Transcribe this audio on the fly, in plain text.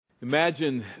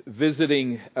Imagine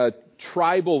visiting a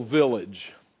tribal village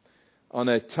on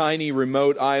a tiny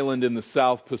remote island in the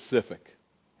South Pacific.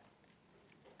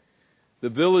 The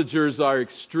villagers are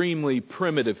extremely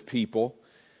primitive people,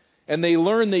 and they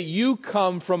learn that you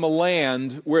come from a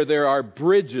land where there are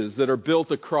bridges that are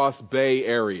built across bay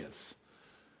areas.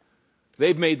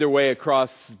 They've made their way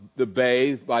across the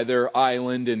bay by their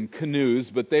island in canoes,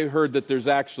 but they've heard that there's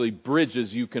actually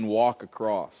bridges you can walk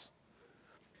across.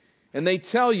 And they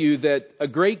tell you that a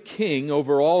great king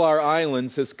over all our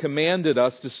islands has commanded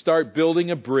us to start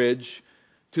building a bridge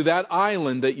to that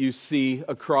island that you see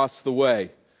across the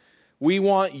way. We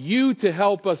want you to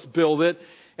help us build it,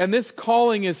 and this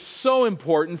calling is so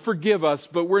important, forgive us,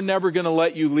 but we're never going to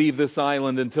let you leave this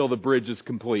island until the bridge is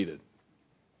completed.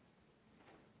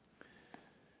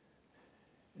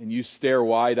 And you stare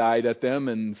wide-eyed at them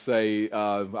and say,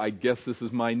 I guess this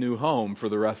is my new home for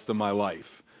the rest of my life.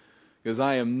 Because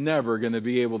I am never going to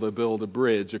be able to build a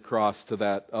bridge across to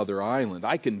that other island.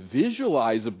 I can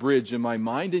visualize a bridge in my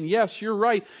mind, and yes, you're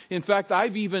right. In fact,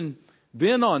 I've even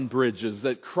been on bridges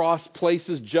that cross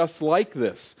places just like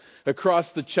this.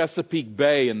 Across the Chesapeake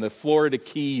Bay and the Florida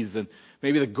Keys and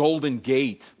maybe the Golden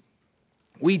Gate.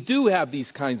 We do have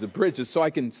these kinds of bridges, so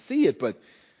I can see it, but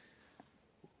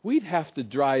we'd have to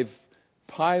drive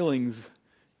pilings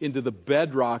into the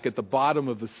bedrock at the bottom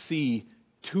of the sea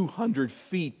 200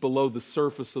 feet below the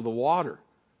surface of the water.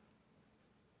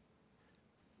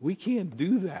 We can't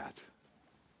do that.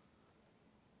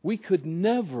 We could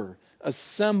never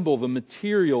assemble the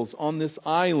materials on this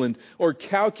island or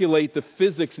calculate the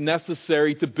physics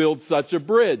necessary to build such a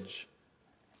bridge.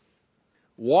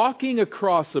 Walking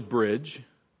across a bridge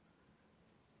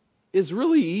is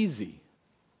really easy.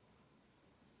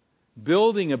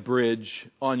 Building a bridge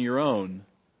on your own,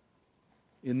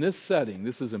 in this setting,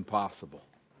 this is impossible.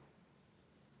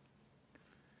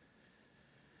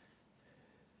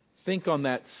 Think on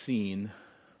that scene.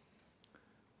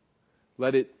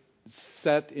 Let it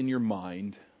set in your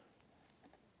mind.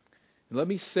 And let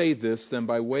me say this then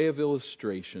by way of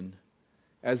illustration,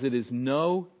 as it is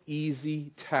no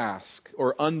easy task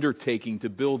or undertaking to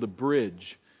build a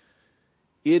bridge,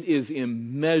 it is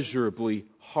immeasurably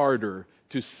harder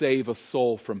to save a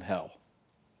soul from hell.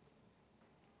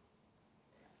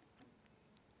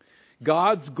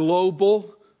 God's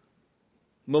global,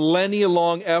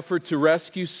 millennia-long effort to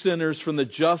rescue sinners from the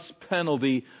just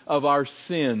penalty of our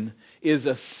sin is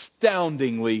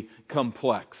astoundingly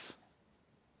complex.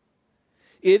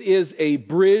 It is a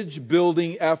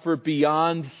bridge-building effort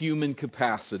beyond human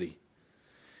capacity.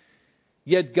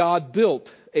 Yet God built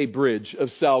a bridge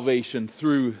of salvation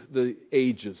through the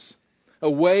ages, a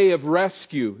way of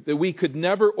rescue that we could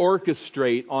never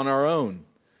orchestrate on our own.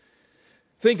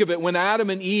 Think of it, when Adam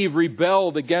and Eve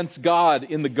rebelled against God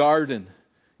in the garden,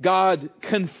 God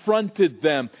confronted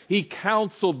them. He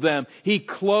counseled them. He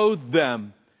clothed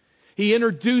them. He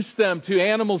introduced them to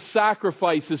animal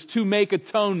sacrifices to make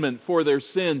atonement for their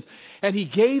sins. And He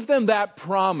gave them that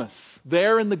promise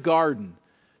there in the garden,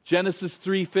 Genesis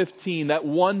 3:15, that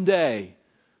one day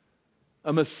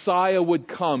a Messiah would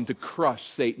come to crush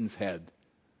Satan's head.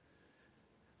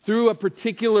 Through a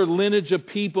particular lineage of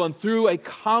people and through a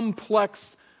complex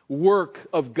work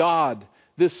of God,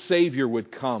 this Savior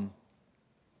would come.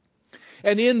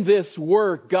 And in this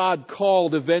work, God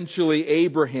called eventually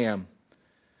Abraham.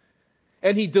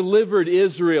 And He delivered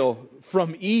Israel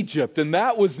from Egypt. And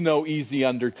that was no easy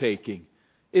undertaking.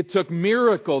 It took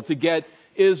miracle to get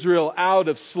Israel out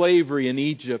of slavery in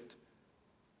Egypt.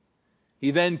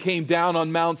 He then came down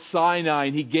on Mount Sinai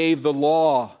and He gave the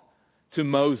law to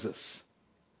Moses.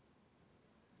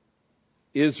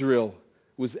 Israel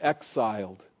was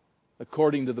exiled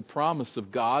according to the promise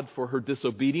of God for her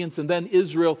disobedience. And then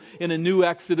Israel, in a new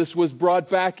Exodus, was brought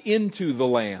back into the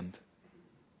land.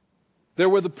 There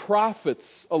were the prophets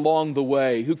along the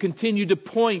way who continued to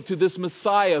point to this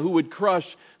Messiah who would crush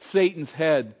Satan's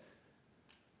head.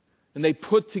 And they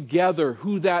put together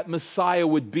who that Messiah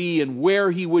would be and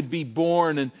where He would be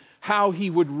born and how He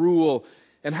would rule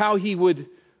and how He would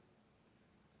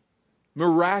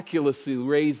miraculously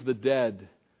raise the dead,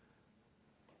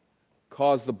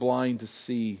 cause the blind to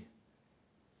see,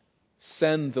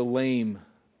 send the lame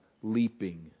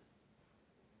leaping.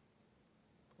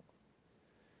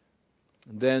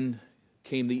 And then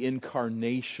came the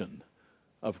incarnation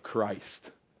of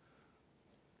Christ.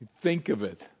 Think of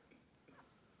it.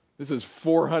 This is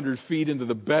 400 feet into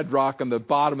the bedrock on the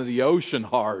bottom of the ocean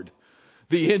hard.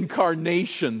 The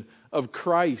incarnation of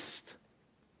Christ.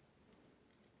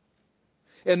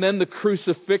 And then the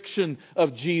crucifixion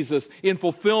of Jesus in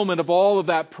fulfillment of all of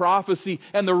that prophecy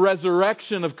and the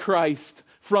resurrection of Christ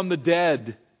from the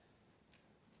dead.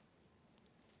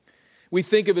 We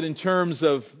think of it in terms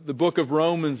of the book of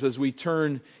Romans as we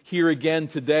turn here again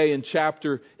today in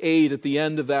chapter 8 at the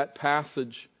end of that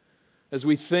passage. As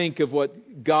we think of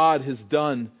what God has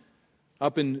done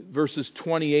up in verses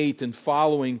 28 and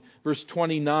following, verse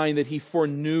 29, that He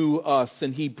foreknew us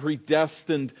and He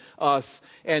predestined us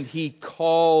and He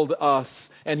called us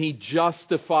and He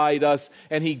justified us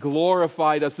and He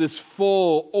glorified us. This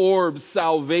full orb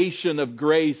salvation of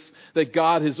grace that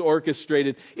God has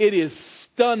orchestrated. It is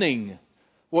stunning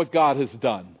what God has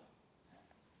done.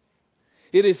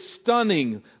 It is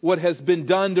stunning what has been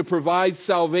done to provide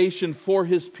salvation for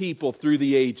His people through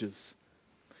the ages.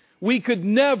 We could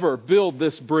never build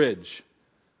this bridge.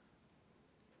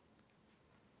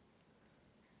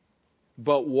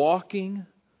 But walking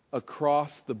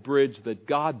across the bridge that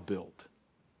God built,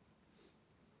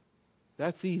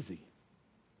 that's easy.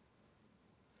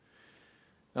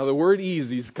 Now the word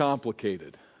easy is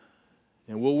complicated.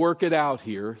 And we'll work it out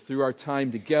here through our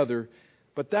time together.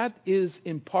 But that is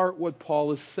in part what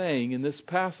Paul is saying in this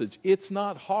passage. It's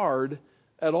not hard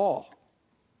at all.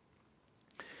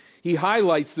 He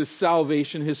highlights this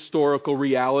salvation historical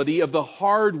reality of the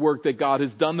hard work that God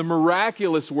has done, the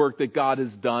miraculous work that God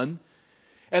has done,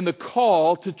 and the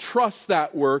call to trust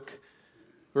that work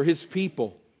for His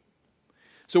people.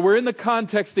 So we're in the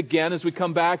context again, as we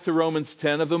come back to Romans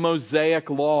 10, of the Mosaic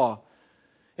Law.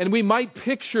 And we might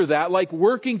picture that like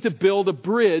working to build a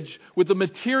bridge with the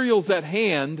materials at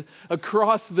hand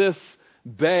across this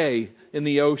bay in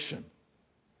the ocean.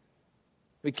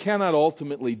 We cannot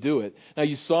ultimately do it. Now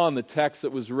you saw in the text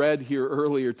that was read here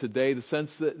earlier today the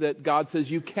sense that God says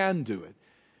you can do it.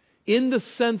 In the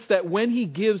sense that when He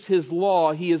gives His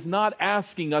law, He is not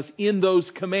asking us in those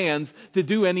commands to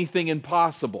do anything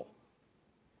impossible.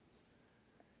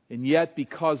 And yet,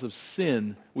 because of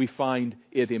sin, we find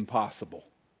it impossible.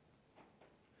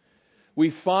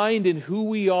 We find in who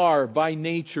we are by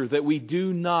nature that we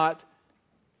do not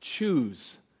choose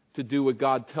to do what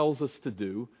God tells us to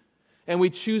do, and we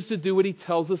choose to do what He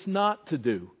tells us not to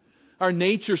do. Our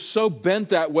nature's so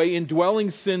bent that way,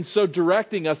 indwelling sin so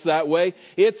directing us that way,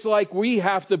 it's like we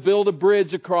have to build a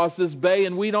bridge across this bay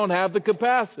and we don't have the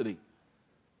capacity.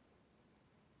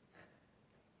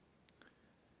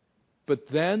 But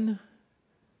then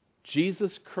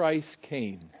Jesus Christ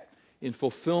came in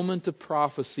fulfillment of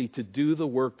prophecy to do the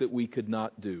work that we could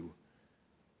not do.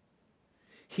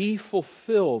 He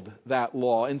fulfilled that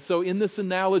law. And so in this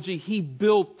analogy, He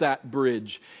built that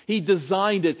bridge. He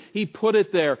designed it. He put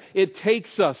it there. It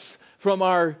takes us from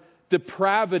our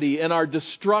depravity and our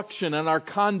destruction and our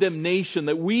condemnation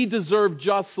that we deserve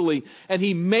justly. And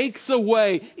He makes a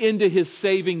way into His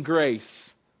saving grace.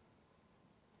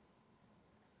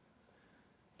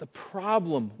 The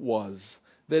problem was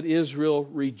that Israel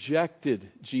rejected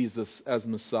Jesus as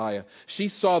Messiah. She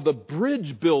saw the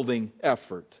bridge building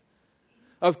effort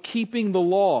of keeping the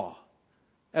law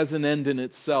as an end in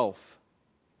itself.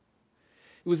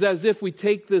 It was as if we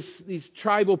take these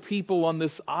tribal people on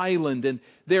this island and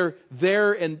they're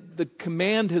there and the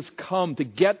command has come to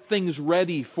get things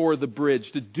ready for the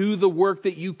bridge, to do the work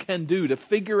that you can do, to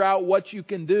figure out what you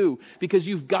can do because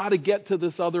you've got to get to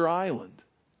this other island.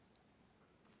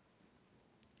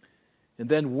 And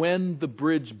then when the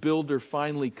bridge builder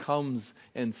finally comes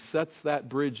and sets that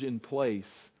bridge in place,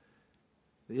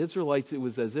 the Israelites, it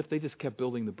was as if they just kept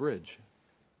building the bridge.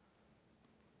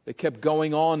 They kept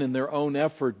going on in their own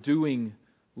effort, doing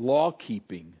law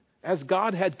keeping, as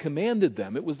God had commanded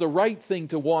them. It was the right thing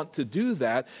to want to do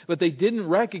that, but they didn't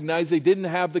recognize they didn't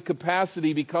have the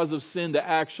capacity because of sin to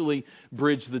actually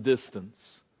bridge the distance.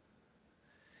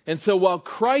 And so while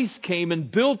Christ came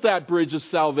and built that bridge of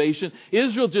salvation,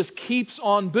 Israel just keeps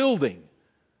on building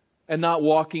and not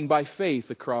walking by faith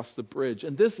across the bridge.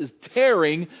 And this is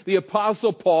tearing the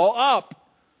Apostle Paul up.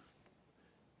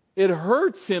 It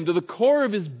hurts him to the core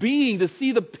of his being to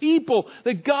see the people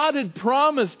that God had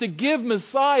promised to give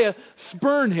Messiah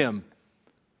spurn him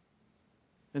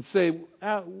and say,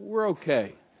 we're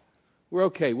okay. We're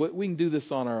okay. We can do this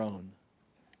on our own.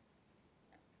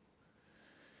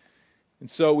 And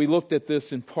so we looked at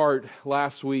this in part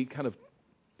last week, kind of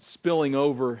spilling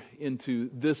over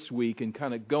into this week and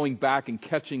kind of going back and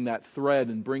catching that thread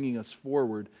and bringing us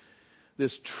forward.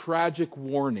 This tragic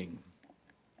warning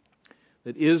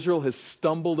that Israel has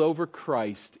stumbled over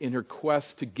Christ in her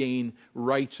quest to gain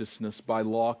righteousness by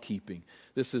law keeping.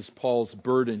 This is Paul's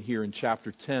burden here in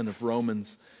chapter 10 of Romans,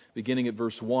 beginning at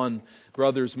verse 1.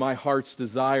 Brothers, my heart's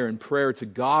desire and prayer to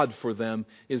God for them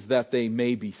is that they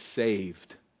may be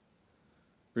saved.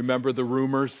 Remember the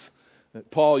rumors?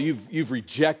 Paul, you've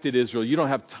rejected Israel. You don't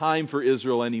have time for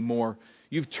Israel anymore.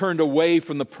 You've turned away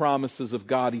from the promises of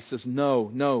God. He says,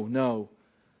 no.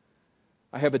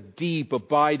 I have a deep,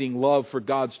 abiding love for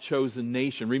God's chosen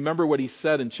nation. Remember what he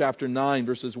said in chapter 9,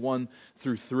 verses 1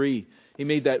 through 3. He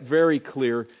made that very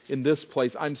clear in this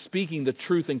place. I'm speaking the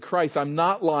truth in Christ. I'm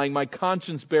not lying. My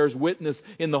conscience bears witness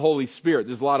in the Holy Spirit.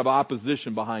 There's a lot of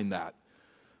opposition behind that.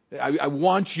 I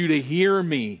want you to hear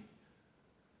me.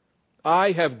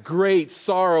 I have great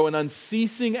sorrow and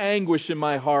unceasing anguish in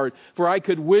my heart, for I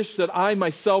could wish that I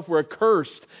myself were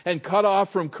accursed and cut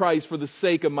off from Christ for the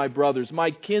sake of my brothers, my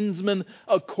kinsmen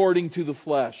according to the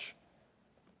flesh.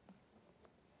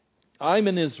 I'm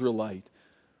an Israelite.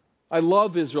 I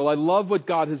love Israel. I love what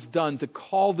God has done to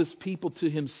call this people to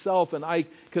Himself, and I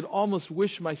could almost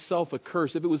wish myself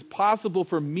accursed. If it was possible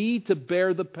for me to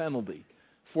bear the penalty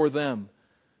for them,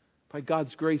 by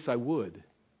God's grace I would.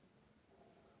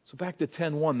 So back to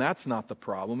 10:1, that's not the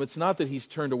problem. It's not that He's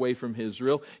turned away from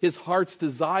Israel. His heart's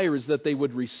desire is that they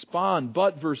would respond.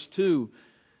 But verse 2,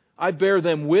 I bear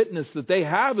them witness that they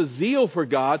have a zeal for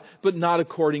God, but not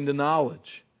according to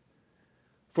knowledge.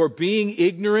 For being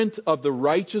ignorant of the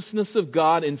righteousness of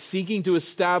God and seeking to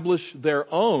establish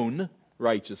their own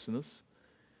righteousness,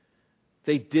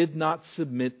 they did not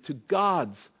submit to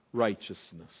God's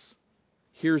righteousness.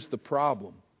 Here's the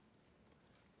problem.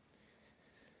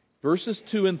 Verses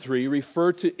 2 and 3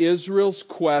 refer to Israel's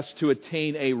quest to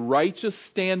attain a righteous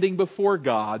standing before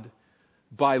God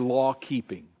by law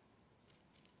keeping.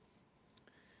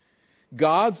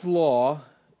 God's law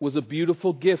was a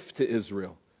beautiful gift to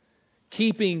Israel.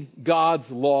 Keeping God's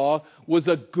law was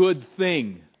a good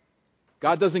thing.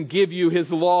 God doesn't give you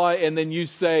His law and then you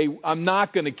say, I'm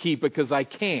not going to keep it because I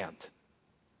can't.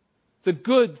 It's a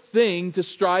good thing to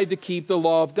strive to keep the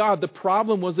law of God. The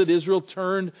problem was that Israel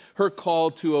turned her call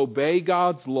to obey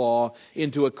God's law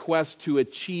into a quest to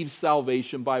achieve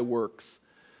salvation by works.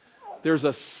 There's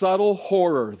a subtle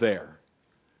horror there.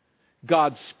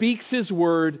 God speaks His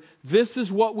word, this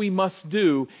is what we must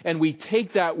do, and we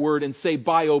take that word and say,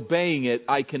 by obeying it,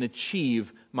 I can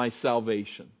achieve my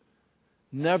salvation.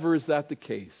 Never is that the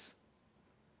case.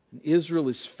 Israel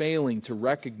is failing to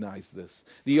recognize this.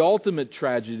 The ultimate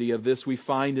tragedy of this we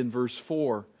find in verse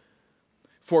 4.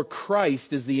 For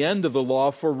Christ is the end of the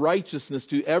law for righteousness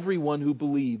to everyone who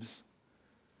believes.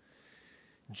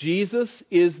 Jesus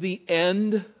is the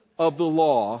end of the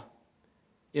law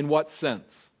in what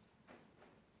sense?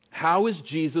 How is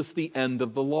Jesus the end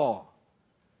of the law?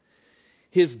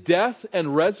 His death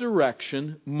and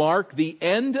resurrection mark the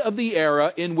end of the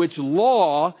era in which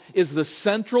law is the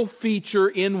central feature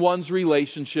in one's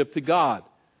relationship to God.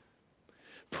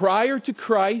 Prior to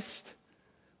Christ,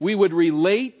 we would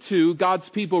relate to, God's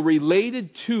people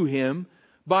related to Him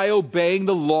by obeying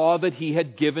the law that He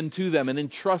had given to them and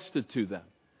entrusted to them.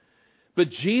 But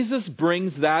Jesus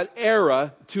brings that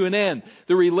era to an end.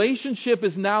 The relationship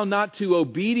is now not to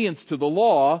obedience to the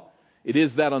law. It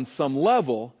is that on some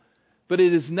level. But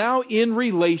it is now in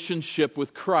relationship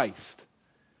with Christ.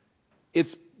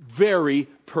 It's very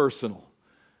personal.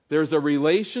 There's a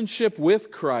relationship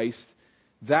with Christ.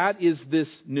 That is this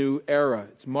new era.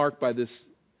 It's marked by this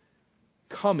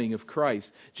coming of Christ.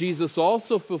 Jesus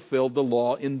also fulfilled the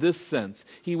law in this sense.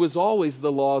 He was always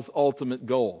the law's ultimate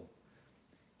goal.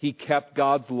 He kept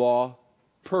God's law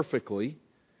perfectly,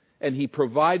 and He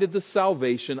provided the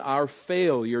salvation our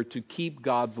failure to keep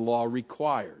God's law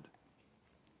required.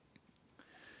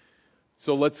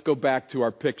 So let's go back to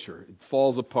our picture. It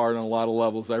falls apart on a lot of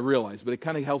levels, I realize, but it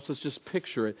kind of helps us just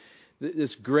picture it.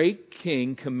 This great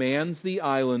king commands the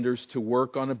islanders to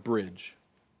work on a bridge.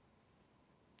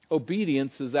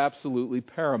 Obedience is absolutely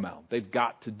paramount. They've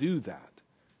got to do that.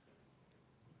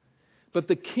 But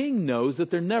the king knows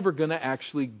that they're never going to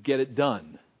actually get it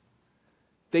done.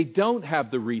 They don't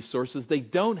have the resources. They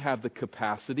don't have the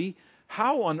capacity.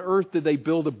 How on earth did they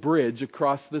build a bridge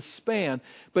across this span?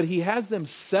 But he has them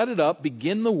set it up,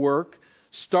 begin the work,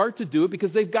 start to do it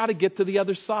because they've got to get to the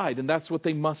other side. And that's what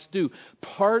they must do.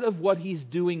 Part of what he's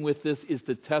doing with this is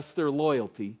to test their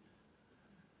loyalty.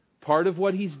 Part of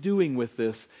what he's doing with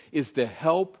this is to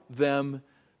help them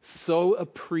so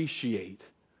appreciate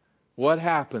what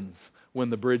happens when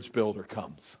the bridge builder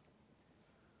comes.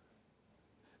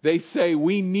 They say,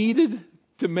 we needed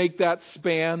to make that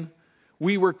span.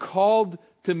 We were called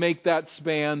to make that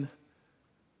span.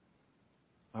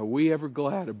 Are we ever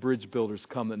glad a bridge builder's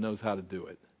come that knows how to do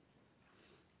it?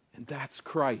 And that's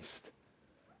Christ.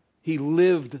 He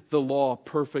lived the law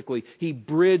perfectly. He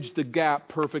bridged the gap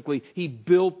perfectly. He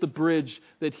built the bridge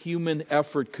that human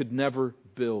effort could never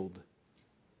build.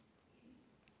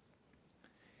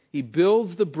 He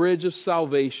builds the bridge of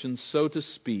salvation, so to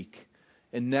speak,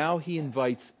 and now He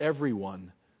invites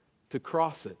everyone to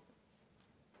cross it.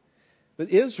 But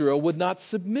Israel would not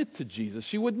submit to Jesus.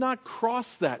 She would not cross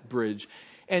that bridge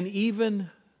and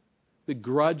even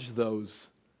begrudge those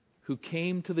who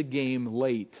came to the game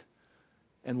late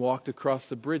and walked across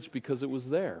the bridge because it was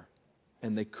there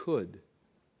and they could.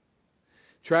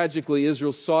 Tragically,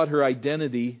 Israel sought her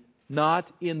identity not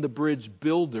in the bridge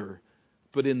builder,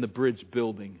 but in the bridge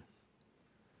building.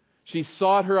 She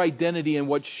sought her identity in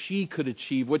what she could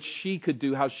achieve, what she could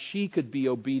do, how she could be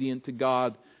obedient to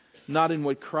God, not in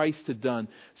what Christ had done.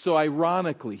 So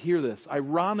ironically, hear this,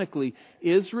 ironically,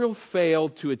 Israel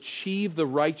failed to achieve the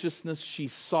righteousness she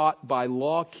sought by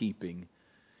law-keeping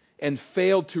and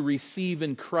failed to receive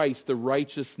in Christ the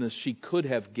righteousness she could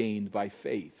have gained by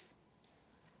faith.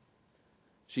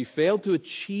 She failed to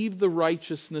achieve the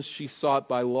righteousness she sought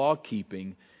by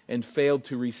law-keeping and failed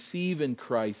to receive in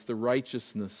Christ the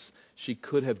righteousness she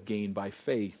could have gained by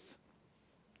faith.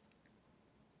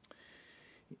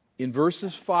 In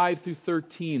verses 5 through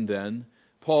 13, then,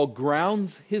 Paul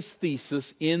grounds his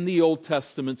thesis in the Old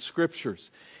Testament Scriptures.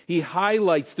 He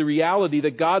highlights the reality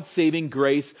that God's saving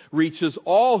grace reaches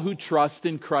all who trust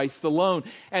in Christ alone.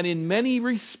 And in many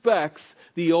respects,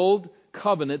 the Old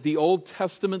Covenant, the Old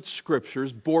Testament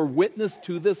Scriptures, bore witness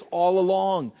to this all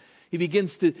along. He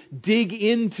begins to dig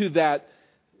into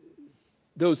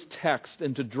those texts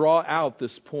and to draw out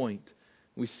this point.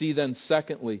 We see then,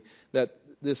 secondly, that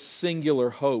this singular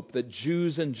hope that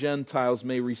Jews and Gentiles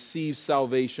may receive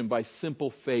salvation by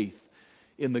simple faith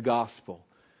in the gospel.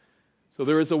 So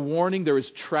there is a warning, there is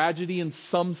tragedy in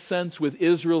some sense with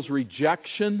Israel's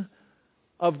rejection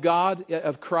of God,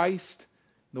 of Christ,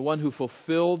 the one who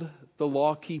fulfilled the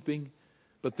law-keeping.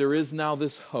 But there is now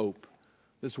this hope,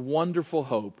 this wonderful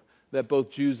hope, that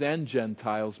both Jews and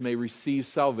Gentiles may receive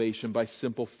salvation by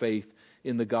simple faith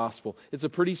in the gospel. It's a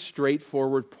pretty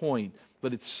straightforward point,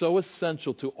 but it's so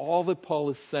essential to all that Paul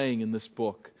is saying in this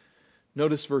book.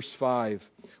 Notice verse 5,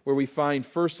 where we find,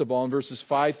 first of all, in verses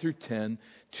 5 through 10,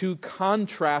 two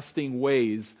contrasting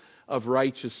ways of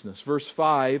righteousness. Verse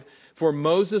 5, for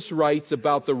Moses writes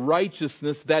about the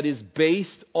righteousness that is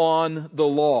based on the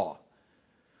law,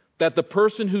 that the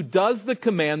person who does the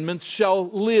commandments shall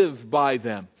live by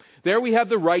them. There we have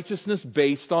the righteousness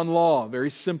based on law,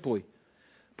 very simply.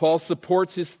 Paul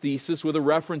supports his thesis with a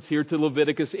reference here to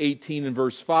Leviticus 18 and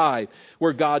verse 5,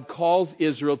 where God calls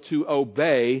Israel to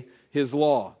obey His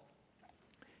law.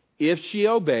 If she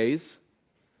obeys,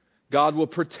 God will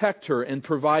protect her and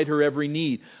provide her every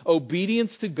need.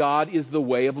 Obedience to God is the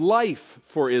way of life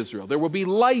for Israel. There will be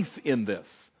life in this.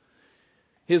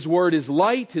 His word is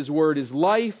light, His word is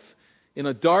life. In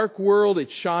a dark world, it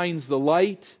shines the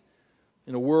light.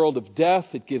 In a world of death,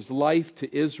 it gives life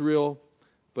to Israel.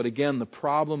 But again, the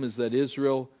problem is that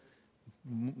Israel,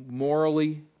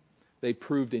 morally, they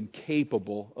proved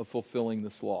incapable of fulfilling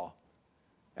this law.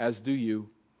 As do you,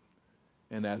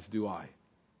 and as do I.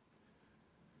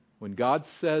 When God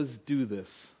says, do this,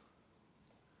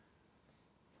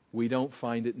 we don't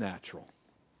find it natural.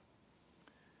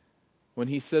 When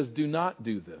He says, do not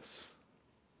do this,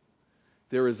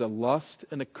 there is a lust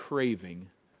and a craving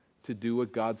to do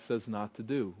what God says not to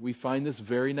do. We find this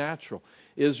very natural.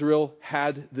 Israel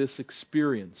had this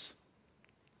experience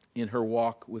in her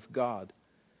walk with God.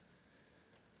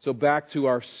 So back to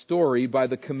our story, by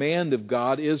the command of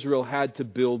God, Israel had to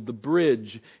build the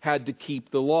bridge, had to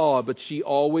keep the law, but she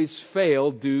always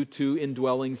failed due to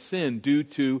indwelling sin, due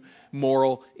to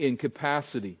moral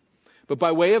incapacity. But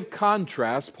by way of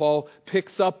contrast, Paul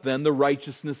picks up then the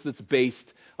righteousness that's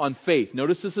based on faith.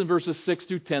 Notice this in verses 6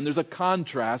 through 10. There's a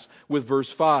contrast with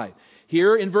verse 5.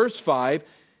 Here in verse 5,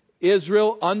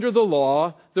 Israel under the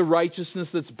law, the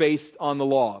righteousness that's based on the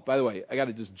law. By the way, I got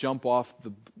to just jump off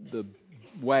the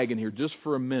wagon here just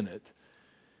for a minute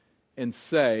and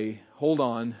say, hold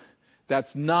on,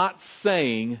 that's not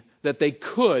saying that they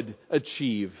could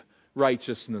achieve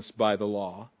righteousness by the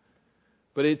law.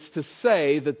 But it's to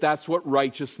say that that's what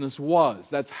righteousness was.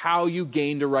 That's how you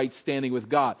gained a right standing with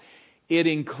God. It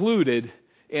included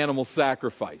animal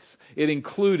sacrifice. It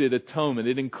included atonement.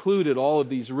 It included all of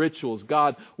these rituals,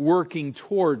 God working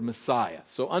toward Messiah.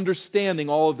 So understanding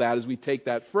all of that as we take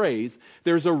that phrase,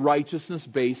 there's a righteousness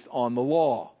based on the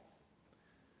law.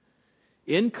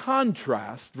 In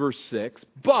contrast, verse 6,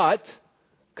 but,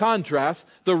 contrast,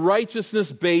 the righteousness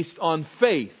based on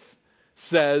faith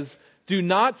says, do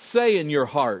not say in your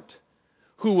heart,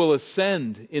 who will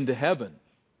ascend into heaven?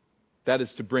 That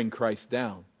is to bring Christ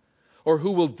down. Or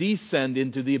who will descend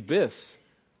into the abyss?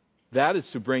 That is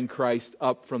to bring Christ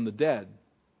up from the dead.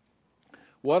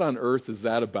 What on earth is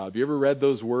that about? Have you ever read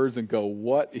those words and go,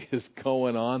 what is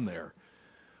going on there?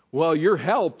 Well, you're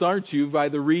helped, aren't you, by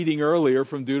the reading earlier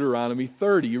from Deuteronomy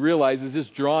 30. You realize it's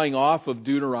just drawing off of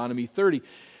Deuteronomy 30.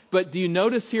 But do you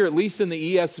notice here, at least in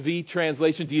the ESV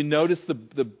translation, do you notice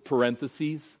the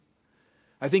parentheses?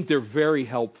 I think they're very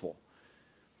helpful.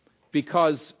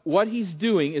 Because what he's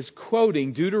doing is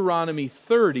quoting Deuteronomy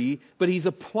 30, but he's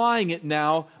applying it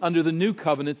now under the new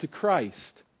covenant to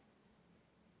Christ.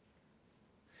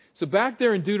 So back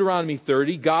there in Deuteronomy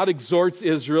 30, God exhorts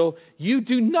Israel, you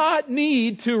do not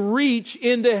need to reach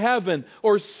into heaven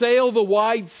or sail the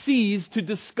wide seas to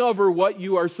discover what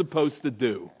you are supposed to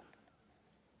do.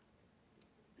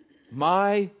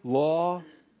 My law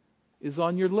is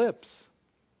on your lips.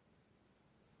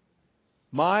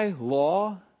 My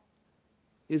law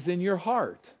is in your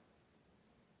heart.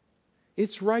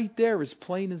 It's right there, as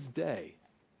plain as day.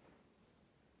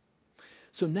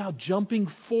 So now, jumping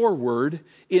forward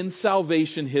in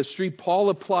salvation history, Paul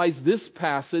applies this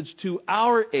passage to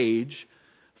our age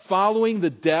following the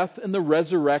death and the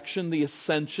resurrection, the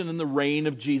ascension and the reign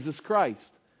of Jesus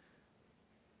Christ.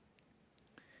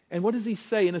 And what does he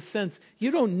say? In a sense,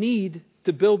 you don't need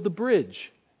to build the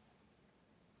bridge.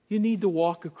 You need to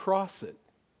walk across it.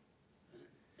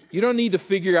 You don't need to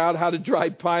figure out how to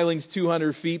drive pilings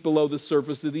 200 feet below the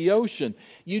surface of the ocean.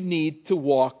 You need to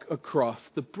walk across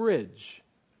the bridge.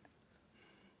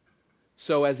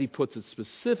 So, as he puts it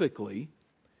specifically,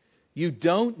 you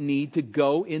don't need to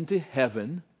go into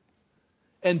heaven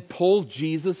and pull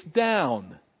Jesus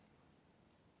down.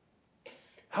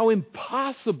 How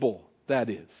impossible that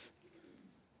is.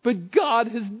 But God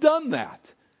has done that.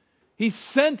 He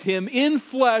sent Him in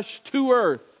flesh to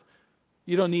earth.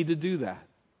 You don't need to do that.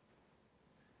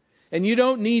 And you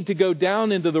don't need to go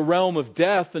down into the realm of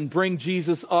death and bring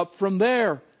Jesus up from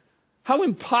there. How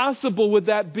impossible would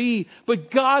that be?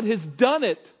 But God has done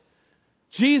it.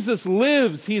 Jesus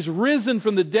lives. He's risen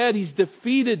from the dead. He's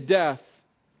defeated death.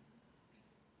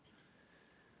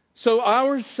 So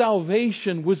our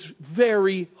salvation was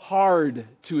very hard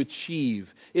to achieve.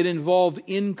 It involved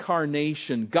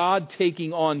incarnation, God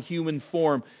taking on human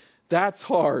form. That's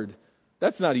hard.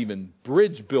 That's not even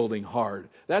bridge building hard.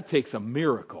 That takes a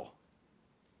miracle.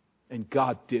 And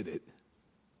God did it.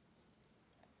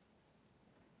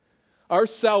 Our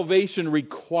salvation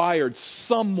required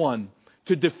someone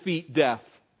to defeat death.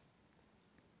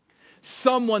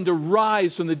 Someone to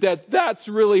rise from the dead. That's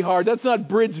really hard. That's not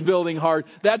bridge building hard.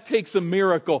 That takes a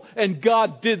miracle. And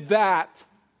God did that.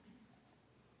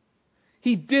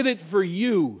 He did it for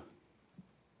you.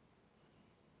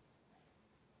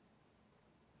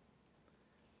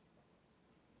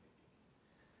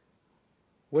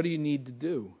 What do you need to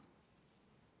do?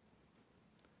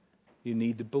 You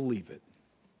need to believe it.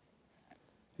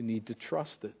 You need to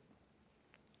trust it.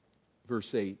 Verse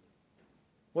 8.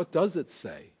 What does it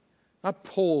say? Not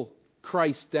pull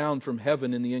Christ down from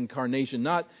heaven in the incarnation.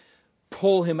 Not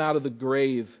pull Him out of the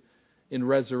grave in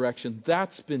resurrection.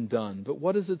 That's been done. But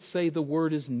what does it say? The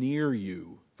word is near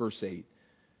you. Verse 8.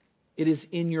 It is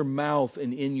in your mouth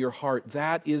and in your heart.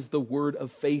 That is the word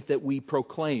of faith that we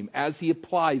proclaim. As He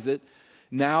applies it,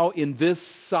 now in this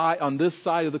side, on this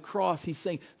side of the cross, He's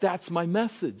saying, that's my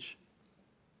message.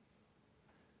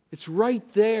 It's right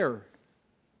there.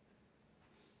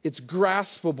 It's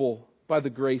graspable by the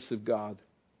grace of God.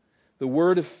 The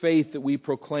word of faith that we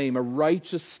proclaim, a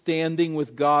righteous standing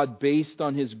with God based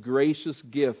on His gracious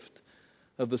gift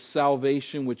of the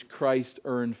salvation which Christ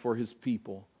earned for His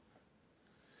people.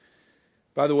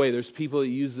 By the way, there's people that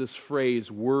use this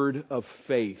phrase, word of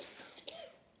faith.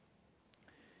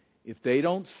 If they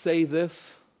don't say this,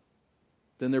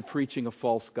 then they're preaching a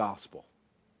false gospel.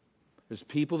 There's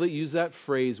people that use that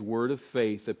phrase, word of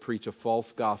faith, that preach a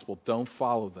false gospel. Don't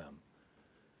follow them.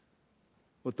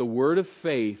 What the word of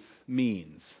faith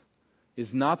means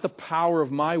is not the power of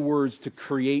my words to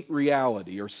create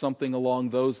reality or something along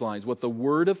those lines. What the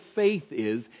word of faith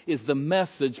is the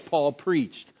message Paul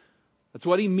preached. That's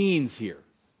what he means here.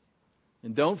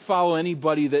 And don't follow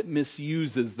anybody that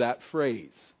misuses that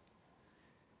phrase.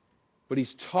 What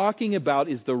he's talking about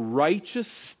is the righteous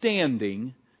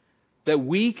standing that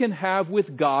we can have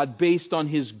with God based on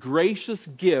His gracious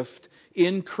gift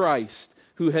in Christ,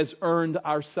 who has earned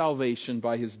our salvation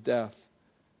by His death.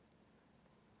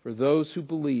 For those who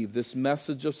believe, this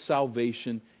message of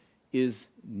salvation is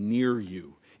near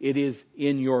you. It is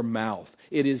in your mouth.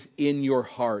 It is in your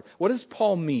heart. What does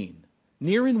Paul mean?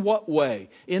 Near in what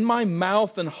way? In my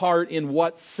mouth and heart in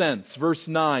what sense? Verse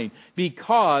 9.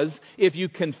 Because if you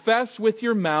confess with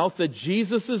your mouth that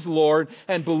Jesus is Lord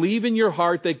and believe in your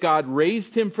heart that God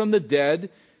raised Him from the dead,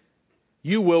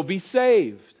 you will be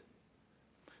saved.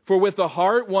 For with the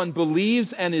heart one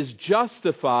believes and is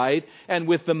justified, and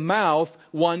with the mouth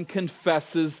one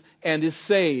confesses and is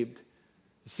saved.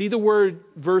 See the word,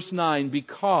 verse 9,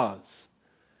 because.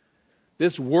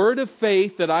 This word of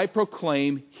faith that I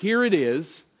proclaim, here it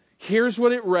is. Here's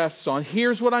what it rests on.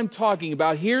 Here's what I'm talking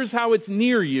about. Here's how it's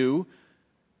near you.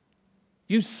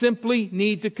 You simply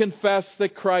need to confess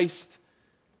that Christ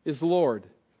is Lord.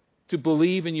 To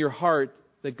believe in your heart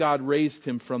that God raised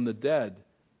Him from the dead.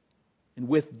 And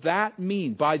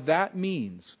by that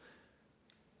means,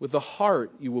 with the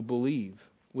heart you will believe.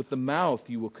 With the mouth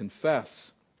you will confess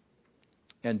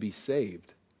and be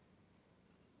saved.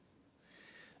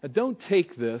 Now, don't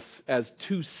take this as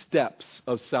two steps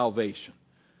of salvation.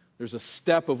 There's a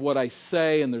step of what I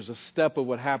say and there's a step of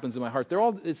what happens in my heart.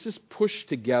 It's just pushed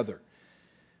together.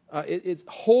 It's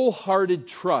wholehearted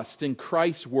trust in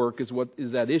Christ's work is what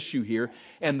is at issue here.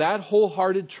 And that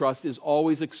wholehearted trust is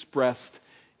always expressed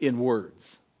in words.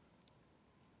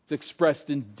 It's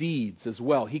expressed in deeds as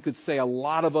well. He could say a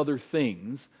lot of other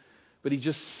things, but he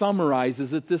just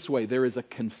summarizes it this way. There is a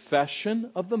confession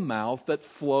of the mouth that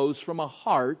flows from a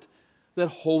heart that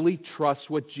wholly trusts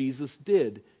what Jesus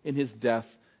did in His death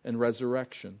and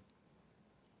resurrection.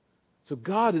 So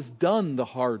God has done the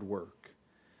hard work.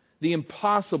 The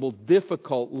impossible,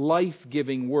 difficult,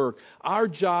 life-giving work. Our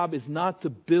job is not to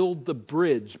build the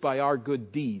bridge by our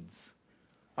good deeds.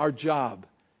 Our job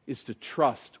is to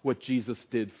trust what Jesus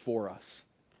did for us.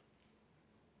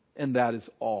 And that is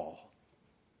all.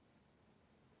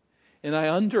 And I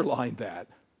underline that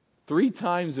 3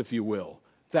 times, if you will.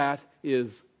 That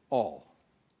is all.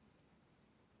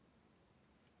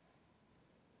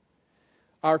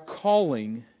 Our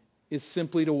calling is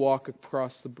simply to walk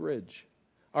across the bridge.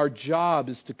 Our job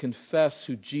is to confess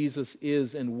who Jesus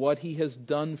is and what He has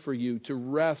done for you, to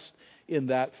rest in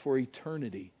that for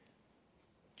eternity.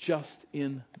 Just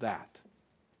in that.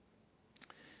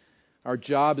 Our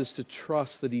job is to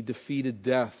trust that He defeated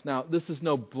death. Now, this is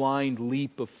no blind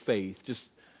leap of faith. Just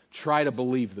try to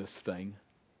believe this thing.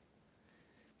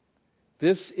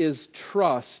 This is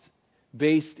trust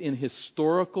based in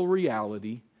historical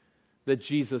reality that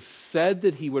Jesus said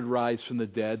that He would rise from the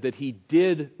dead, that He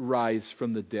did rise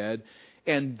from the dead,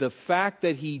 and the fact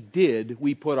that He did,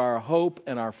 we put our hope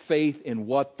and our faith in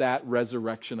what that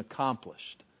resurrection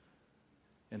accomplished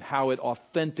and how it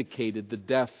authenticated the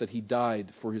death that He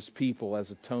died for His people as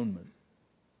atonement.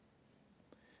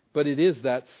 But it is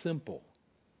that simple.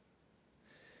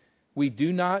 We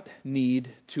do not need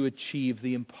to achieve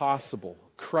the impossible.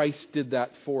 Christ did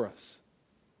that for us.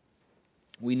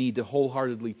 We need to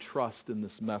wholeheartedly trust in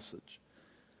this message.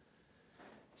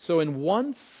 So in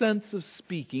one sense of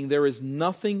speaking, there is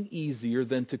nothing easier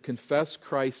than to confess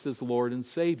Christ as Lord and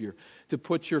Savior. To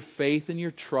put your faith and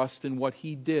your trust in what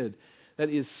He did. That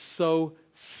is so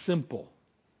simple.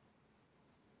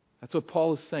 That's what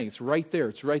Paul is saying. It's right there.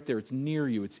 It's right there. It's near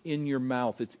you. It's in your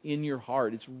mouth. It's in your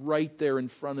heart. It's right there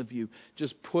in front of you.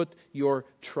 Just put your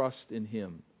trust in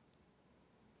Him.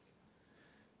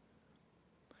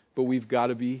 But we've got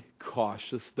to be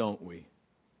cautious, don't we?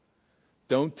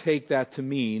 Don't take that to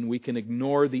mean we can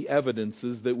ignore the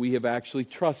evidences that we have actually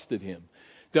trusted Him.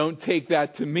 Don't take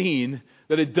that to mean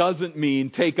that it doesn't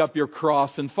mean take up your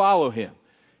cross and follow Him.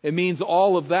 It means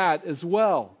all of that as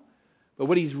well. But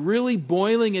what he's really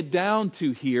boiling it down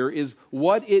to here is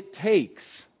what it takes.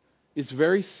 It's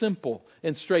very simple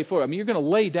and straightforward. I mean, you're going to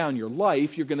lay down your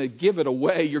life. You're going to give it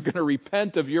away. You're going to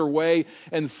repent of your way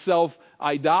and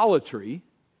self-idolatry.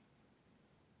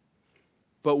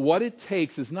 But what it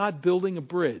takes is not building a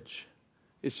bridge.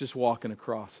 It's just walking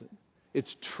across it.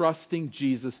 It's trusting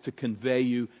Jesus to convey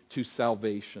you to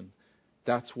salvation.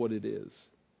 That's what it is.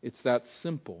 It's that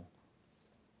simple.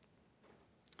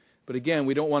 But again,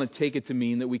 we don't want to take it to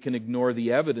mean that we can ignore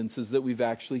the evidences that we've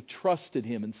actually trusted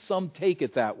Him. And some take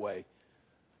it that way.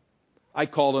 I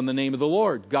called on the name of the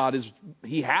Lord.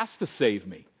 He has to save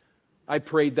me. I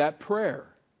prayed that prayer.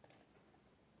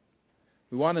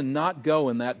 We want to not go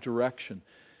in that direction.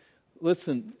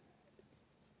 Listen,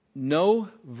 no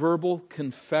verbal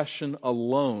confession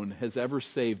alone has ever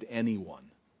saved anyone.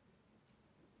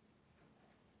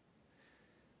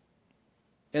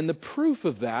 And the proof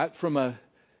of that, from a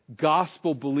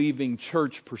gospel-believing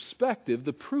church perspective,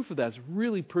 the proof of that is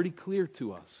really pretty clear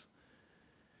to us.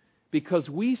 Because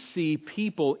we see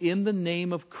people in the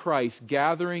name of Christ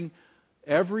gathering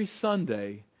every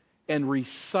Sunday and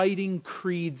reciting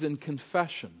creeds and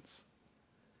confessions.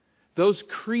 Those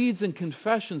creeds and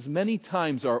confessions many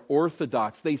times are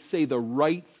orthodox. They say the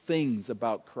right things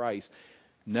about Christ.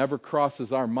 Never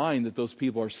crosses our mind that those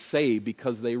people are saved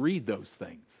because they read those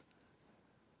things.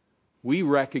 We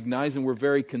recognize and we're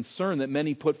very concerned that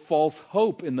many put false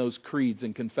hope in those creeds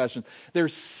and confessions. They're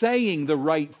saying the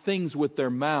right things with their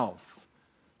mouth,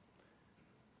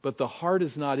 but the heart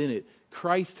is not in it.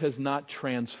 Christ has not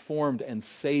transformed and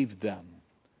saved them.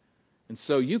 And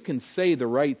so you can say the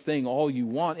right thing all you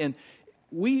want. And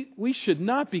we should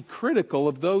not be critical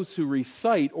of those who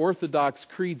recite Orthodox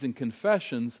creeds and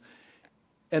confessions,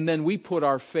 and then we put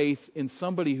our faith in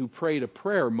somebody who prayed a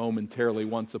prayer momentarily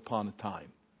once upon a time.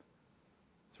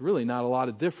 There's really not a lot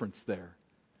of difference there.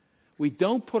 We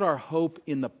don't put our hope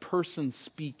in the person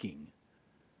speaking,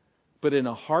 but in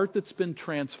a heart that's been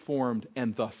transformed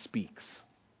and thus speaks.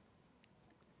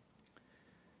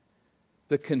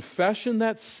 The confession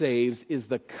that saves is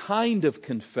the kind of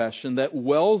confession that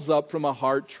wells up from a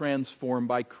heart transformed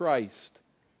by Christ.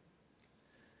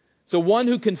 So one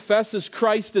who confesses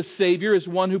Christ as Savior is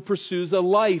one who pursues a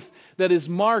life that is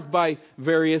marked by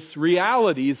various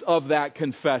realities of that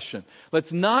confession.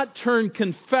 Let's not turn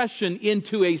confession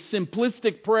into a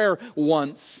simplistic prayer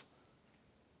once,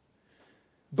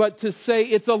 but to say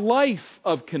it's a life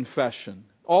of confession.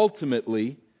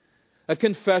 Ultimately, a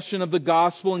confession of the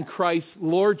gospel and Christ's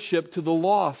lordship to the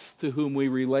lost to whom we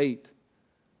relate.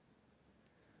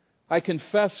 I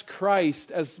confess Christ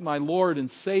as my Lord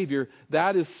and Savior.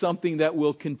 That is something that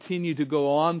will continue to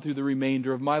go on through the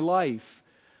remainder of my life.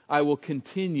 I will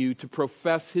continue to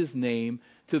profess His name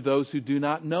to those who do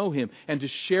not know Him, and to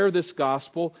share this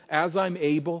gospel as I'm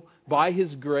able, by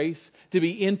His grace, to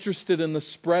be interested in the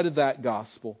spread of that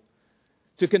gospel.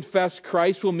 To confess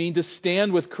Christ will mean to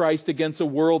stand with Christ against a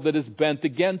world that is bent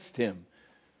against Him.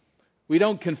 We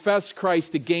don't confess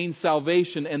Christ to gain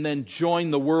salvation and then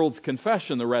join the world's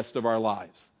confession the rest of our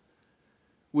lives.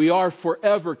 We are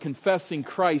forever confessing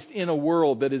Christ in a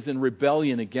world that is in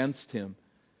rebellion against Him.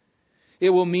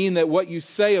 It will mean that what you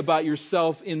say about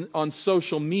yourself on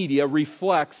social media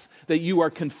reflects that you are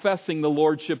confessing the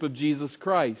Lordship of Jesus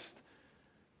Christ.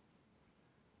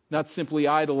 Not simply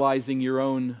idolizing your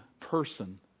own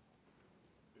person.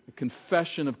 The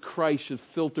confession of Christ should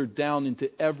filter down into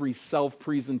every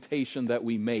self-presentation that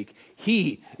we make.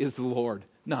 He is the Lord,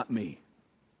 not me.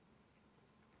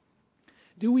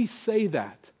 Do we say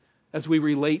that as we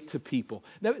relate to people?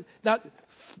 Not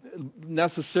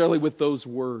necessarily with those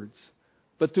words,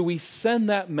 but do we send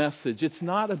that message? It's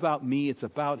not about me, it's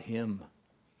about Him.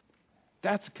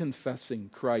 That's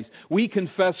confessing Christ. We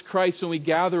confess Christ when we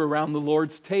gather around the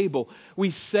Lord's table.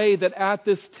 We say that at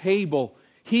this table,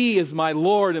 He is my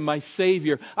Lord and my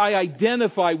Savior. I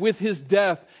identify with His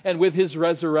death and with His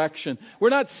resurrection. We're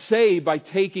not saved by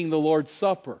taking the Lord's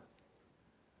Supper,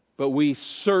 but we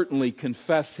certainly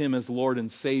confess Him as Lord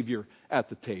and Savior at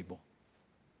the table.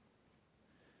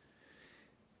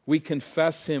 We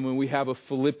confess Him when we have a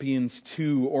Philippians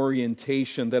 2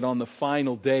 orientation that on the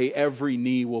final day every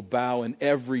knee will bow and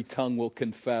every tongue will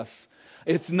confess.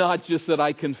 It's not just that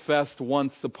I confessed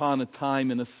once upon a time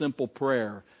in a simple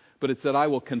prayer, but it's that I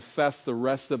will confess the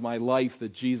rest of my life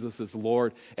that Jesus is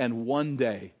Lord, and one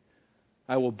day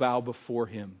I will bow before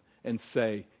Him and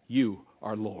say, "You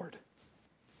are Lord."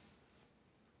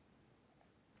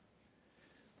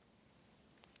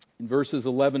 In verses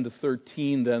 11 to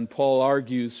 13, then, Paul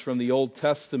argues from the Old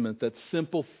Testament that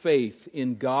simple faith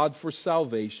in God for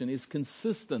salvation is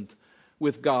consistent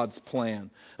with God's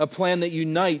plan, a plan that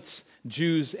unites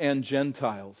Jews and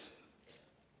Gentiles.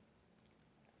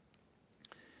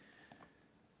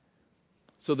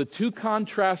 So the two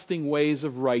contrasting ways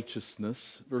of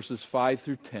righteousness, verses 5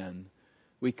 through 10,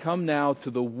 we come now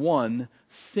to the one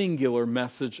singular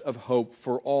message of hope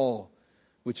for all,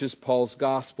 which is Paul's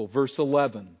gospel. Verse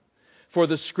 11, "For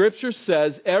the Scripture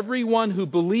says, everyone who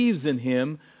believes in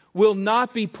Him will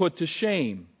not be put to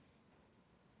shame."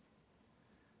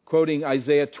 Quoting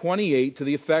Isaiah 28 to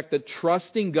the effect that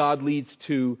trusting God leads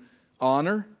to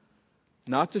honor,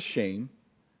 not to shame.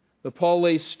 But Paul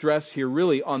lays stress here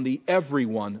really on the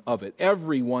everyone of it.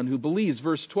 Everyone who believes.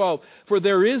 Verse 12, "For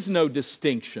there is no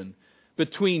distinction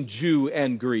between Jew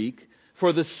and Greek,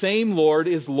 for the same Lord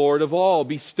is Lord of all,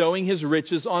 bestowing His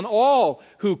riches on all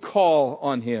who call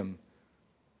on Him."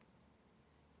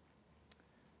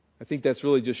 I think that's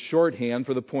really just shorthand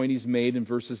for the point he's made in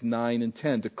verses 9 and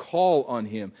 10, to call on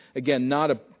Him. Again,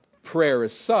 not a prayer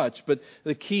as such, but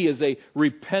the key is a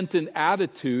repentant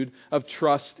attitude of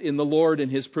trust in the Lord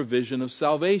and His provision of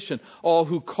salvation. All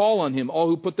who call on Him, all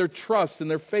who put their trust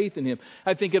and their faith in Him.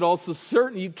 I think it also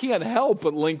certainly, you can't help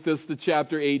but link this to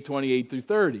chapter 8, 28 through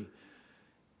 30.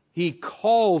 He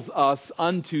calls us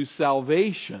unto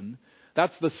salvation.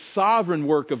 That's the sovereign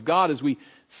work of God as we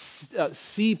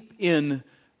seep in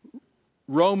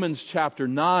Romans chapter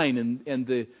 9 and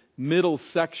the middle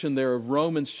section there of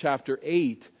Romans chapter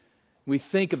 8. We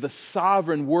think of the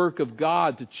sovereign work of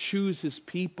God to choose His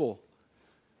people,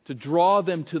 to draw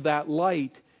them to that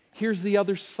light. Here's the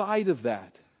other side of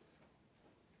that.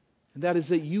 And that is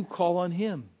that you call on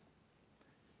Him.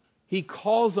 He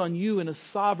calls on you in a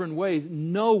sovereign way.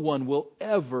 No one will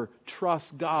ever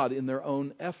trust God in their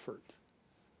own effort.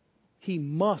 He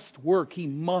must work. He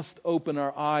must open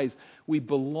our eyes. We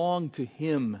belong to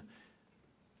Him.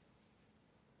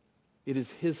 It is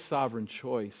His sovereign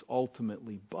choice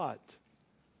ultimately, but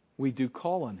we do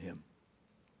call on Him.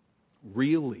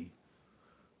 Really.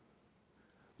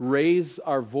 Raise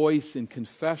our voice in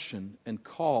confession and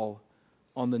call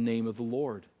on the name of the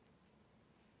Lord.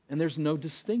 And there's no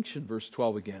distinction, verse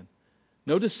 12 again.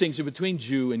 No distinction between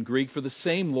Jew and Greek, for the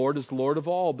same Lord is Lord of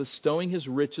all, bestowing His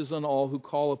riches on all who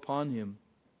call upon Him.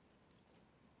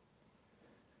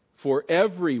 For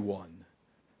everyone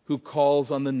who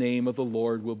calls on the name of the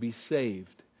Lord will be saved.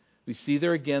 We see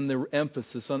there again the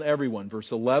emphasis on everyone.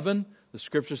 Verse 11, the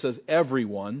Scripture says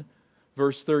everyone.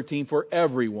 Verse 13, for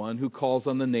everyone who calls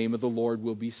on the name of the Lord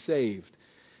will be saved.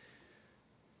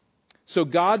 So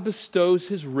God bestows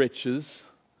His riches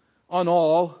on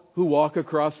all who walk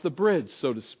across the bridge,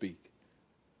 so to speak.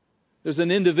 There's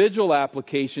an individual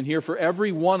application here for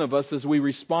every one of us as we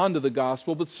respond to the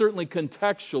gospel, but certainly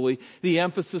contextually, the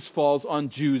emphasis falls on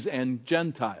Jews and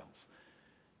Gentiles.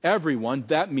 Everyone,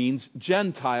 that means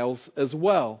Gentiles as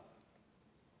well.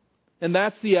 And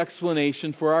that's the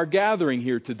explanation for our gathering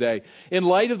here today. In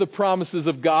light of the promises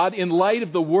of God, in light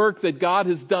of the work that God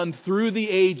has done through the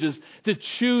ages to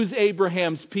choose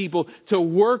Abraham's people, to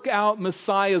work out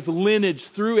Messiah's lineage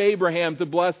through Abraham to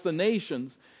bless the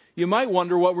nations, you might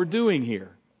wonder what we're doing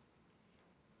here.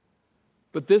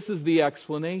 But this is the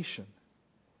explanation.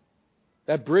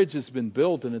 That bridge has been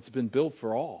built, and it's been built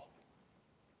for all.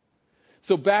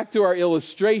 So back to our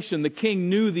illustration, the king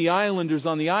knew the islanders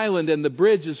on the island, and the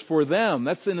bridge is for them.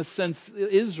 That's in a sense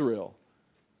Israel.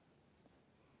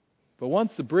 But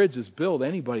once the bridge is built,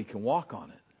 anybody can walk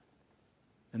on it.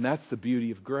 And that's the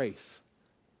beauty of grace.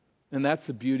 And that's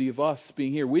the beauty of us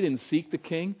being here. We didn't seek the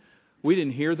king. We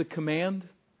didn't hear the command.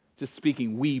 Just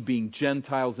speaking, we being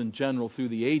Gentiles in general through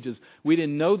the ages. We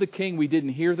didn't know the king. We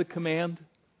didn't hear the command.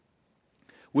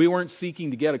 We weren't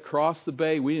seeking to get across the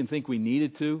bay. We didn't think we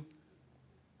needed to.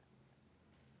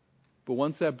 But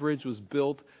once that bridge was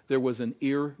built, there was an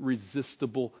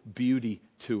irresistible beauty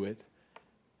to it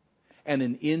and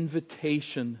an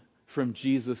invitation from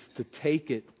Jesus to take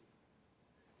it.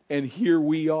 And here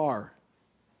we are.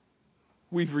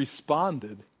 We've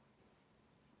responded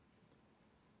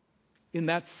in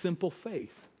that simple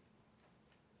faith.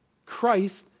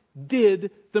 Christ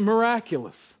did the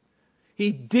miraculous.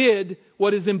 He did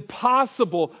what is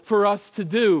impossible for us to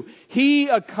do. He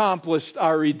accomplished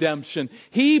our redemption.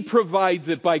 He provides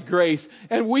it by grace.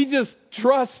 And we just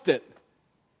trust it.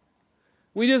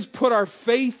 We just put our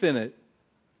faith in it.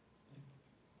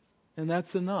 And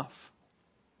that's enough.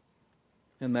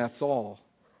 And that's all.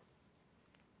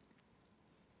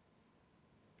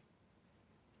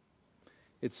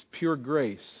 It's pure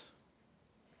grace.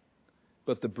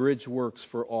 But the bridge works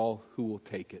for all who will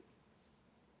take it.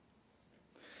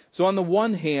 So on the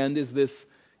one hand is this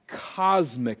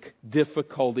cosmic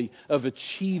difficulty of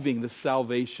achieving the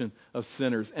salvation of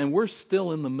sinners. And we're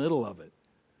still in the middle of it.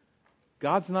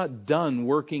 God's not done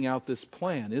working out this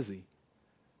plan, is He?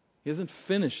 He isn't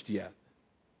finished yet.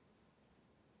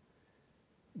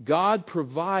 God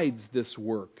provides this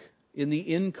work in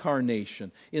the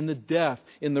incarnation, in the death,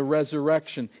 in the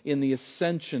resurrection, in the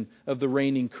ascension of the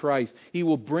reigning Christ. He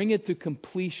will bring it to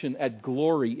completion at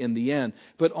glory in the end.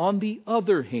 But on the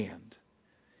other hand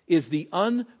is the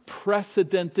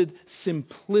unprecedented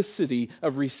simplicity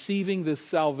of receiving this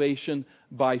salvation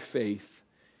by faith.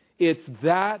 It's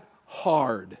that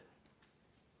hard.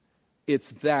 It's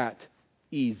that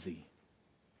easy.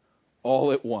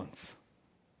 All at once.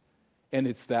 And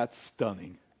it's that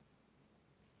stunning.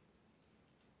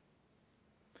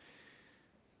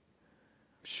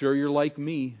 Sure, you're like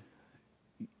me.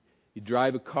 You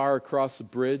drive a car across a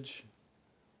bridge.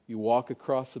 You walk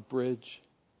across a bridge.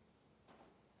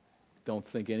 Don't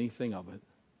think anything of it.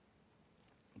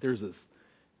 There's this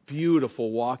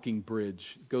beautiful walking bridge.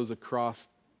 It goes across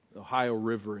the Ohio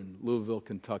River in Louisville,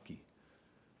 Kentucky.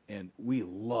 And we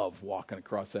love walking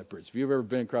across that bridge. If you've ever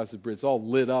been across the bridge, it's all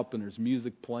lit up and there's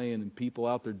music playing and people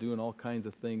out there doing all kinds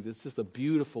of things. It's just a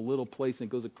beautiful little place and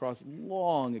it goes across a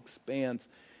long expanse.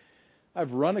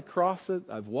 I've run across it.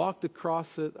 I've walked across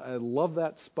it. I love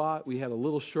that spot. We had a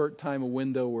little short time, a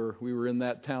window where we were in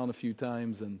that town a few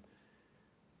times, and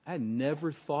I had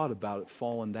never thought about it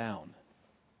falling down.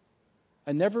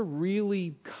 I never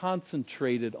really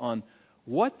concentrated on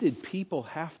what did people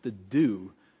have to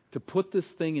do to put this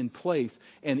thing in place?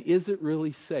 And is it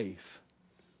really safe?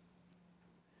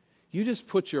 You just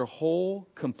put your whole,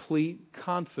 complete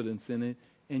confidence in it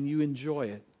and you enjoy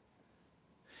it.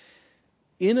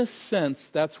 In a sense,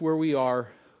 that's where we are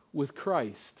with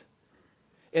Christ.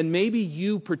 And maybe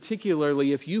you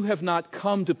particularly, if you have not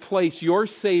come to place your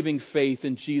saving faith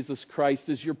in Jesus Christ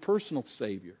as your personal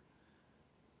Savior.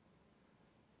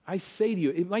 I say to you,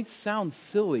 it might sound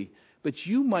silly, but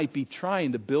you might be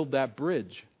trying to build that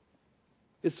bridge.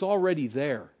 It's already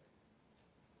there.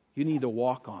 You need to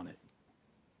walk on it.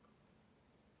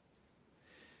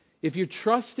 If you're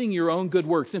trusting your own good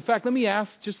works, in fact, let me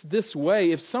ask just this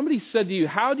way. If somebody said to you,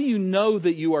 how do you know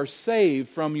that you are saved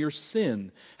from your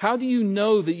sin? How do you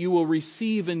know that you will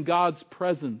receive in God's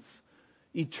presence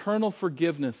eternal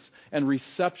forgiveness and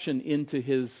reception into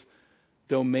His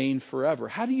domain forever?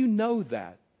 How do you know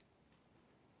that?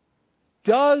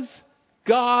 Does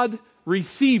God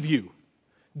receive you?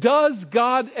 Does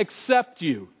God accept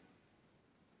you?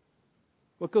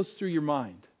 What goes through your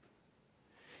mind?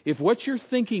 If what you're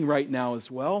thinking right now is,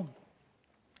 well,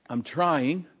 I'm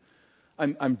trying,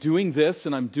 I'm doing this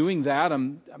and I'm doing that,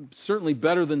 I'm certainly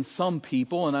better than some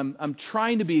people, and I'm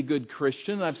trying to be a good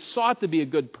Christian, and I've sought to be a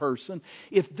good person.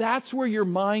 If that's where your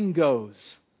mind goes,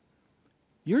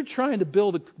 you're trying to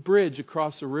build a bridge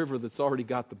across a river that's already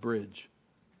got the bridge.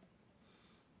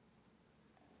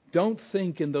 Don't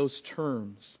think in those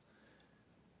terms.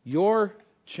 Your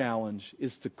challenge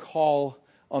is to call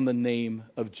on the name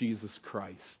of Jesus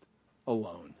Christ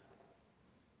alone.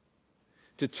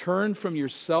 To turn from your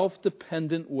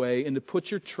self-dependent way and to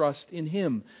put your trust in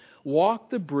Him. Walk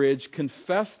the bridge,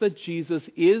 confess that Jesus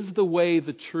is the way,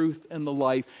 the truth, and the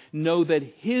life. Know that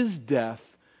His death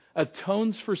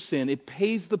atones for sin. It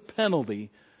pays the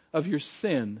penalty of your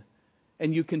sin.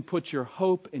 And you can put your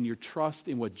hope and your trust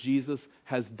in what Jesus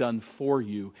has done for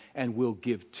you and will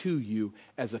give to you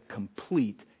as a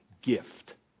complete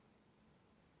gift.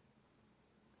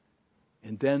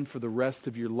 And then for the rest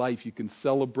of your life, you can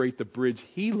celebrate the bridge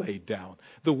He laid down,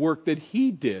 the work that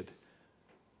He did,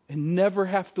 and never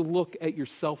have to look at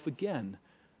yourself again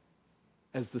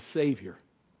as the Savior.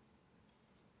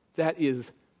 That is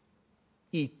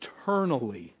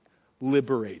eternally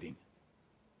liberating.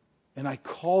 And I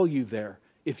call you there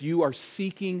if you are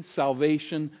seeking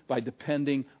salvation by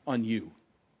depending on you.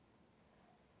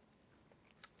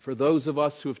 For those of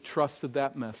us who have trusted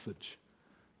that message,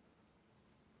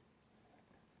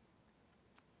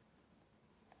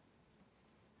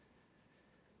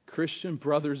 Christian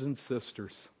brothers and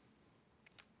sisters,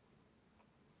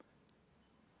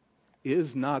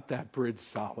 is not that bridge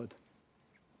solid?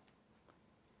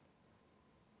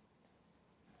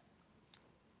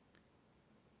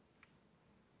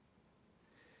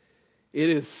 It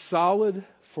is solid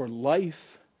for life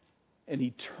and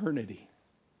eternity.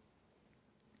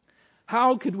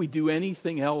 How could we do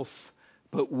anything else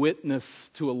but witness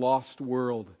to a lost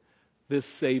world this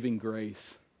saving grace?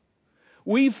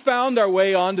 We've found our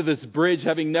way onto this bridge,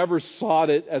 having never sought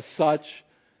it as such,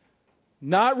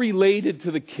 not related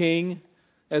to the King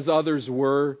as others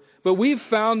were, but we've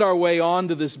found our way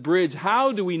onto this bridge.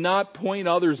 How do we not point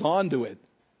others onto it?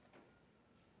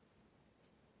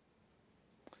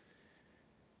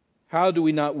 How do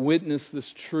we not witness this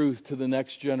truth to the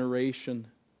next generation?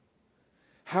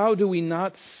 How do we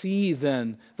not see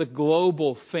then the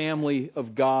global family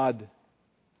of God?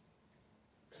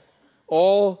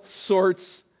 All sorts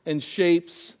and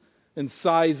shapes and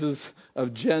sizes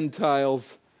of Gentiles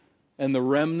and the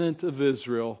remnant of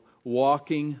Israel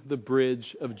walking the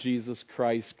bridge of Jesus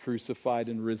Christ crucified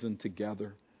and risen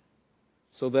together.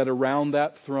 So that around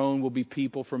that throne will be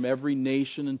people from every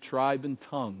nation and tribe and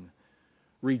tongue,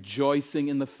 rejoicing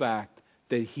in the fact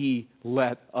that He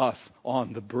let us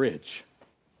on the bridge.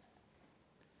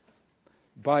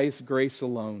 By His grace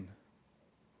alone.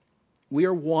 We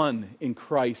are one in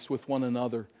Christ with one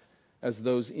another as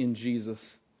those in Jesus.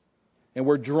 And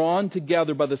we're drawn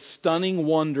together by the stunning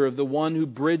wonder of the one who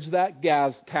bridged that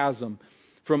chasm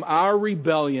from our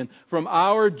rebellion, from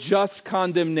our just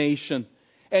condemnation,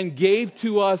 and gave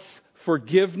to us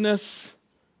forgiveness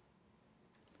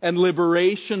and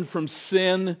liberation from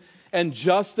sin and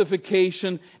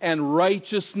justification and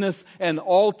righteousness and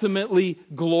ultimately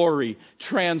glory,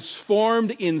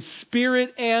 transformed in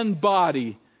spirit and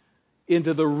body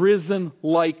into the risen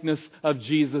likeness of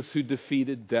Jesus who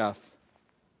defeated death.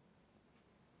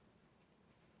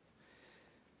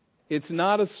 It's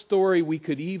not a story we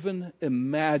could even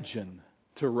imagine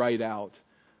to write out,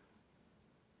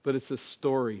 but it's a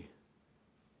story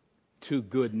too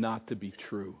good not to be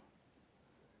true.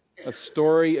 A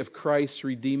story of Christ's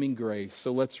redeeming grace.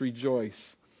 So let's rejoice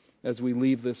as we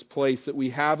leave this place that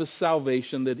we have a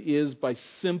salvation that is by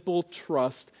simple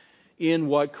trust in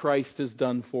what Christ has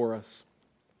done for us.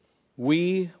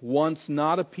 We, once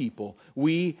not a people,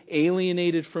 we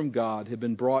alienated from God, have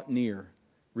been brought near,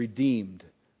 redeemed,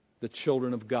 the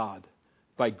children of God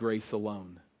by grace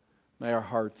alone. May our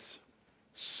hearts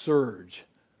surge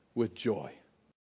with joy.